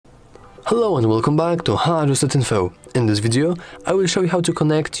Hello and welcome back to HardReset.Info. In this video, I will show you how to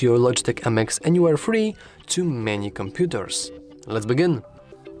connect your Logitech MX Anywhere free to many computers. Let's begin!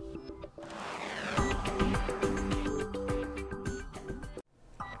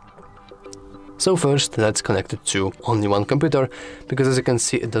 So first, let's connect it to only one computer, because as you can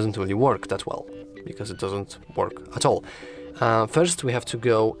see, it doesn't really work that well, because it doesn't work at all. First, we have to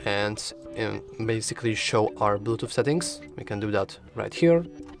go and basically show our Bluetooth settings. We can do that right here.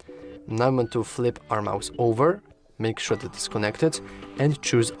 Now I'm going to flip our mouse over, make sure that it's connected, and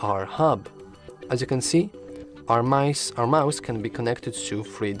choose our hub. As you can see, our mouse can be connected to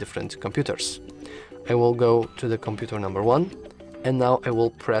 3 different computers. I will go to the computer number 1, and now I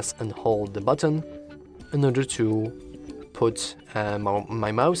will press and hold the button in order to put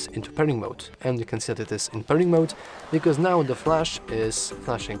my mouse into pairing mode. And you can see that it is in pairing mode, because now the flash is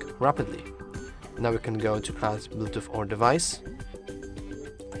flashing rapidly. Now we can go to add Bluetooth or device.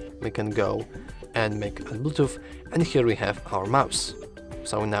 We can go and make a Bluetooth, and here we have our mouse.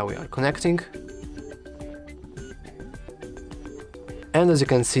 So now we are connecting, and as you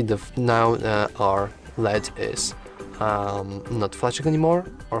can see, our LED is not flashing anymore,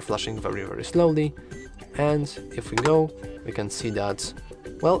 or flashing very slowly. And if we go, we can see that,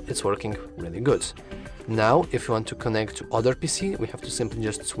 well, it's working really good. Now if you want to connect to other PC, we have to simply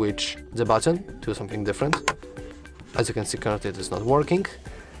just switch the button to something different. As you can see, currently it is not working.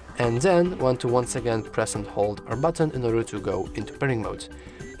 And then want to once again press and hold our button in order to go into pairing mode.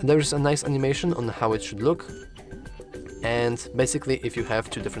 And there is a nice animation on how it should look. And basically, if you have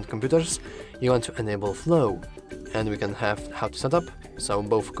 2 different computers, you want to enable Flow. And we can have how to set up. So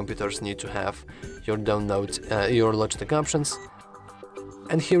both computers need to have your your Logitech options.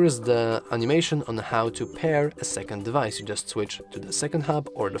 And here is the animation on how to pair a second device. You just switch to the second hub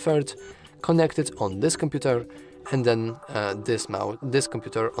or the third, connect it on this computer, and then this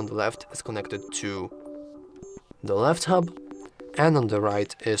computer on the left is connected to the left hub, and on the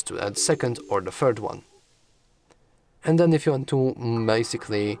right is to add second or the third one. And then if you want to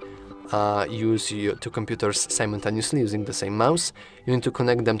basically use your 2 computers simultaneously using the same mouse, you need to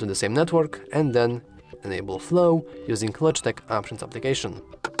connect them to the same network and then enable Flow using Logitech Options application.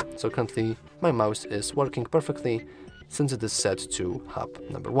 So currently my mouse is working perfectly since it is set to hub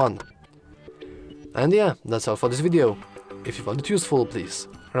number 1. And yeah, that's all for this video. If you found it useful, please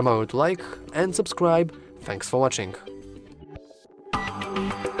remember to like and subscribe. Thanks for watching.